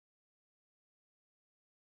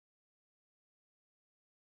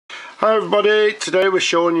Hi everybody, today we're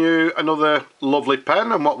showing you another lovely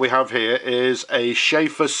pen, and what we have here is a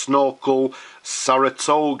Sheaffer Snorkel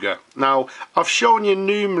Saratoga. Now I've shown you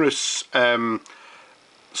numerous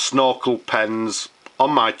snorkel pens on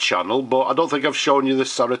my channel, but I don't think I've shown you the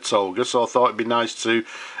Saratoga, so I thought it'd be nice to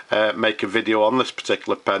make a video on this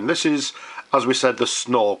particular pen. This is, as we said, the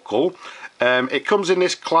Snorkel. It comes in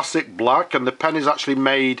this classic black, and the pen is actually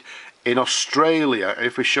made in Australia.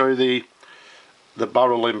 If we show you the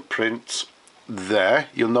barrel imprint there,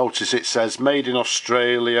 you'll notice it says made in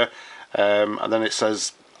Australia, and then it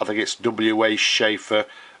says, I think it's WA Sheaffer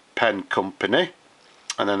Pen Company,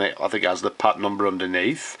 and then I think it has the pat number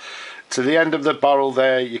underneath. To the end of the barrel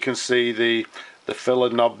there you can see the filler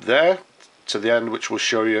knob there to the end, which will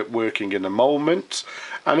show you it working in a moment.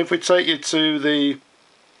 And if we take you to the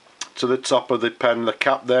top of the pen, the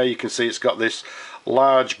cap there, you can see it's got this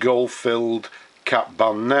large gold filled cap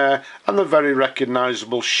band there, and the very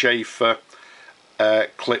recognisable Sheaffer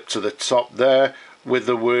clip to the top there with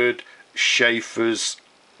the word Sheaffers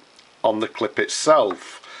on the clip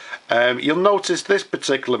itself. You'll notice this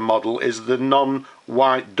particular model is the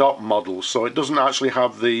non-white dot model, so it doesn't actually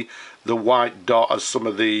have the white dot as some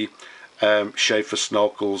of the Sheaffer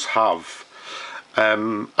snorkels have.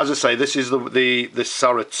 As I say, this is the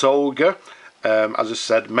Saratoga. As I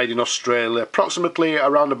said, made in Australia, approximately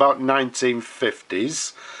around about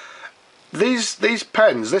 1950s. These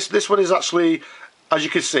pens, this one is actually, as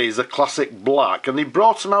you can see, is a classic black, and they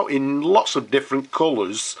brought them out in lots of different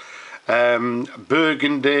colours. Burgundy,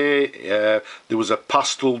 there was a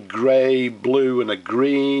pastel grey, blue and a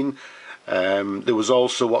green. There was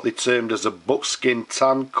also what they termed as a buckskin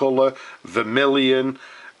tan colour, vermilion.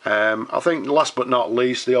 I think last but not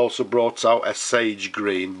least they also brought out a sage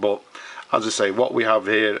green, but as I say, what we have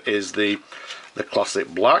here is the classic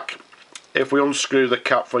black. If we unscrew the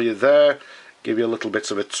cap for you there, give you a little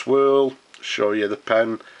bit of a twirl, show you the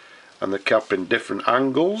pen and the cap in different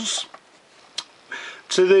angles.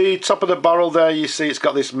 To the top of the barrel there, you see it's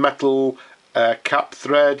got this metal cap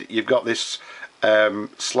thread. You've got this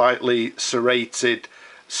slightly serrated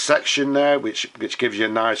section there, which gives you a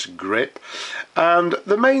nice grip. And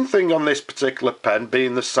the main thing on this particular pen,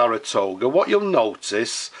 being the Saratoga, what you'll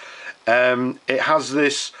notice, it has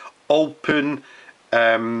this open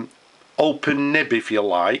nib, if you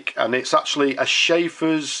like, and it's actually a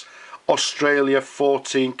Sheaffer's Australia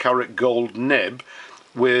 14 karat gold nib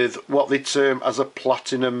with what they term as a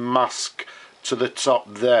platinum mask to the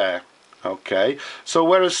top there. Okay, so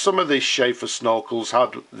whereas some of these Sheaffer snorkels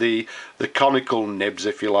had the conical nibs,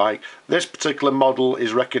 if you like, this particular model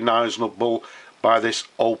is recognisable by this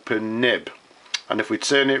open nib. And if we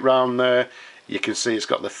turn it round there, you can see it's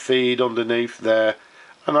got the feed underneath there,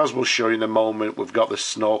 and as we'll show you in a moment, we've got the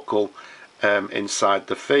snorkel inside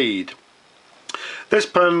the feed. This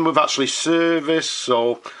pen we've actually serviced,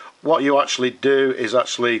 so what you actually do is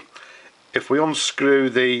actually, if we unscrew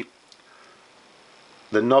the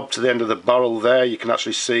knob to the end of the barrel there, you can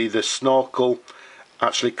actually see the snorkel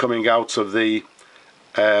actually coming out of the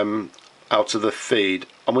feed,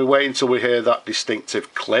 and we wait until we hear that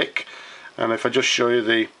distinctive click. And if I just show you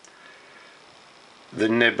the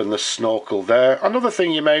nib and the snorkel there. Another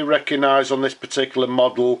thing you may recognise on this particular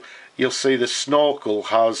model, you'll see the snorkel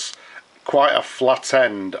has quite a flat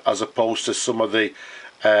end as opposed to some of the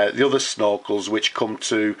other snorkels which come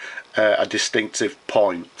to a distinctive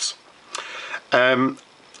point.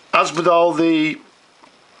 As with all the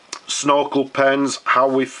snorkel pens, how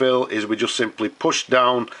we fill is we just simply push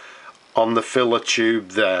down on the filler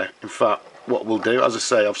tube there. In fact, what we'll do, as I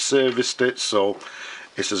say, I've serviced it, so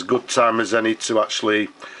it's as good time as any to actually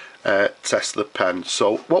test the pen.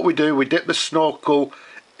 So what we do, we dip the snorkel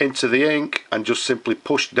into the ink and just simply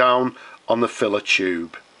push down on the filler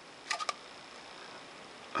tube.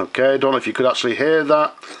 Okay, I don't know if you could actually hear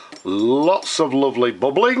that. Lots of lovely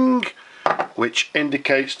bubbling, which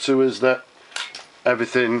indicates to us that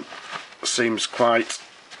everything seems quite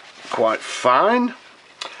fine.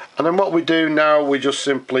 And then what we do now, we just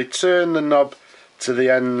simply turn the knob to the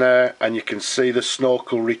end there, and you can see the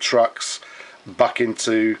snorkel retracts back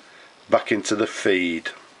into the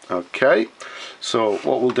feed. Okay, so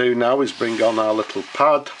what we'll do now is bring on our little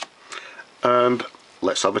pad and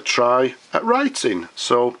let's have a try at writing.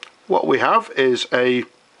 So what we have is a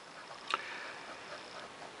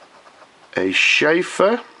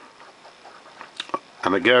Sheaffer,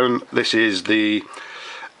 and again this is the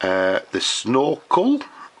Snorkel.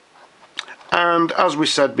 And as we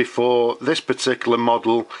said before, this particular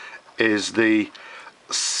model is the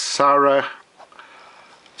Saratoga.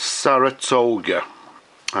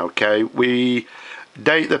 Okay, we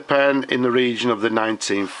date the pen in the region of the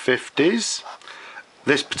 1950s.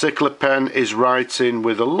 This particular pen is writing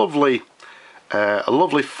with a lovely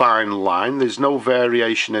fine line. There's no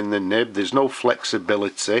variation in the nib, there's no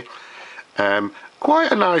flexibility.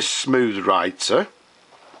 Quite a nice smooth writer,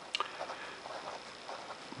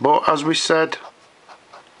 but as we said,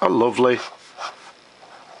 a lovely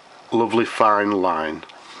fine line.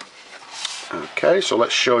 Okay, so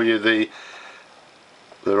let's show you the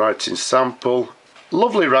writing sample.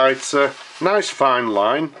 Lovely writer, nice fine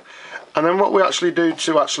line. And then what we actually do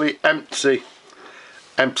to actually empty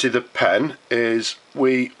the pen is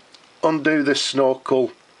we undo this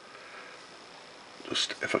snorkel.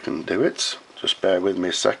 Just if I can do it, just bear with me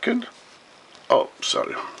a second. Oh,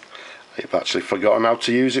 sorry, I've actually forgotten how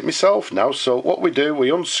to use it myself now. So what we do,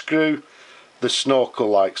 we unscrew the snorkel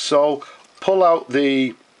like so, pull out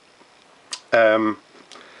the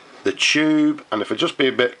tube, and if I just be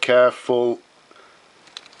a bit careful,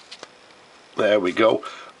 there we go.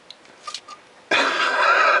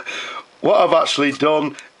 What I've actually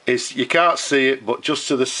done is, you can't see it, but just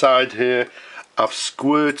to the side here, I've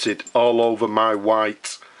squirted all over my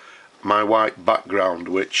white background,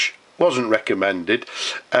 which wasn't recommended.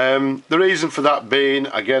 The reason for that being,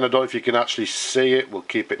 again, I don't know if you can actually see it, we'll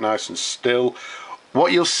keep it nice and still.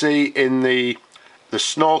 What you'll see in the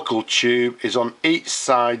snorkel tube is on each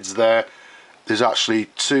sides there's actually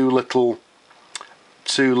two little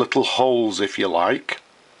holes, if you like.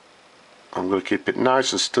 I'm going to keep it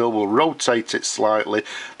nice and still, we'll rotate it slightly.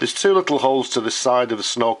 There's two little holes to the side of the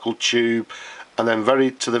snorkel tube, and then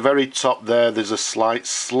to the very top there's a slight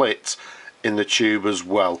slit in the tube as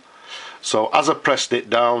well. So as I pressed it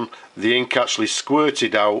down, the ink actually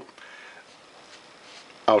squirted out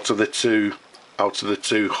of the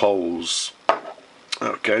two holes.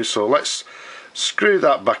 Okay, so let's screw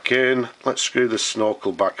that back in. Let's screw the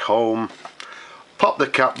snorkel back home, pop the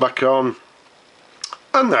cap back on,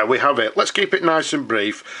 and there we have it. Let's keep it nice and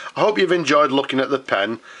brief. I hope you've enjoyed looking at the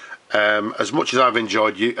pen as much as I've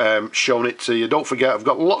enjoyed showing it to you. Don't forget, I've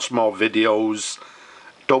got lots more videos.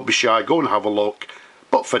 Don't be shy, go and have a look.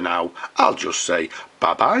 But for now, I'll just say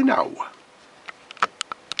bye bye now.